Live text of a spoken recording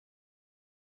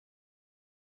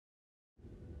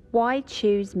Why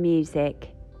choose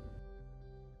music?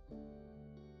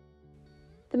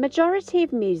 The majority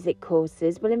of music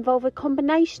courses will involve a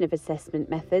combination of assessment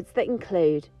methods that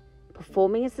include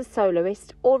performing as a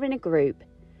soloist or in a group,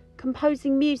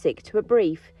 composing music to a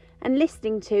brief, and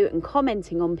listening to and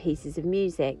commenting on pieces of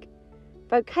music.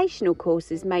 Vocational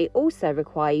courses may also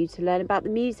require you to learn about the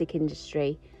music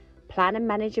industry, plan and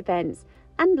manage events,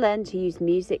 and learn to use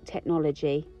music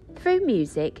technology. Through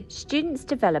music, students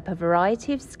develop a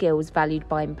variety of skills valued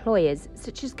by employers,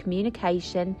 such as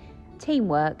communication,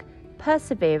 teamwork,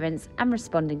 perseverance, and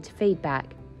responding to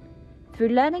feedback. Through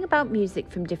learning about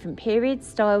music from different periods,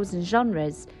 styles, and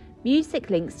genres, music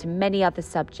links to many other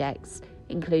subjects,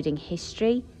 including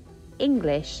history,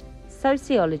 English,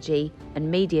 sociology, and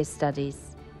media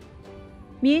studies.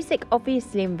 Music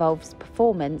obviously involves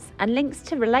performance and links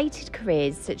to related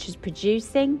careers such as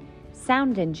producing,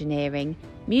 sound engineering,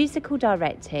 musical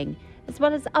directing, as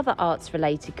well as other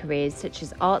arts-related careers such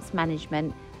as arts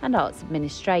management and arts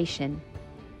administration.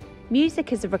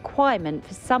 Music is a requirement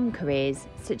for some careers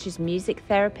such as music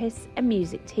therapists and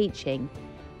music teaching,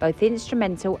 both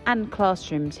instrumental and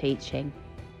classroom teaching.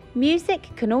 Music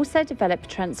can also develop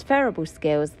transferable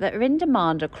skills that are in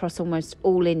demand across almost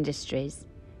all industries.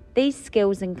 These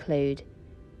skills include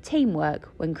teamwork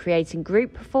when creating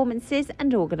group performances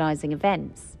and organising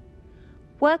events,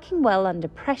 working well under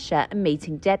pressure and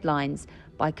meeting deadlines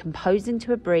by composing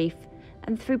to a brief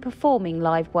and through performing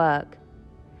live work,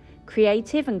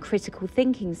 creative and critical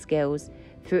thinking skills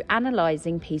through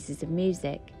analysing pieces of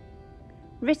music,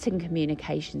 written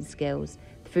communication skills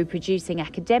through producing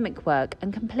academic work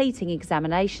and completing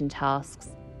examination tasks,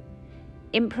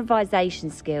 improvisation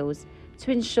skills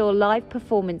to ensure live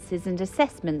performances and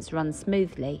assessments run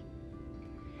smoothly,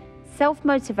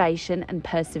 self-motivation and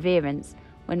perseverance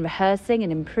when rehearsing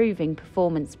and improving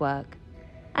performance work,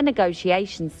 and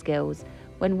negotiation skills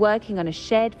when working on a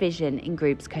shared vision in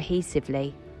groups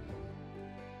cohesively.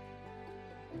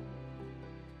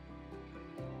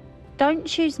 Don't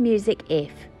choose music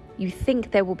if you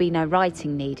think there will be no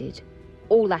writing needed.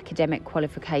 All academic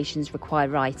qualifications require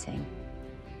writing.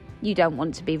 You don't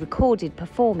want to be recorded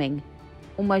performing.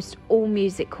 Almost all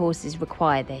music courses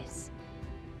require this.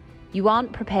 You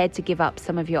aren't prepared to give up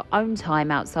some of your own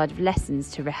time outside of lessons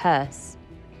to rehearse.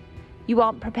 You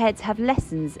aren't prepared to have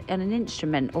lessons on an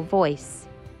instrument or voice.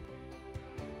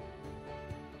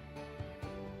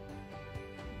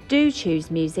 Do choose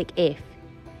music if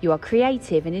you are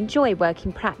creative and enjoy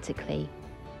working practically.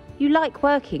 You like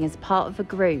working as part of a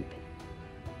group.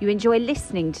 You enjoy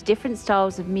listening to different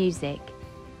styles of music.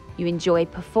 You enjoy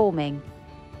performing.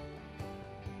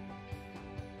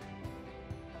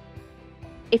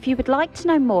 If you would like to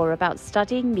know more about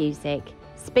studying music,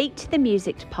 speak to the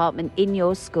music department in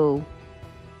your school.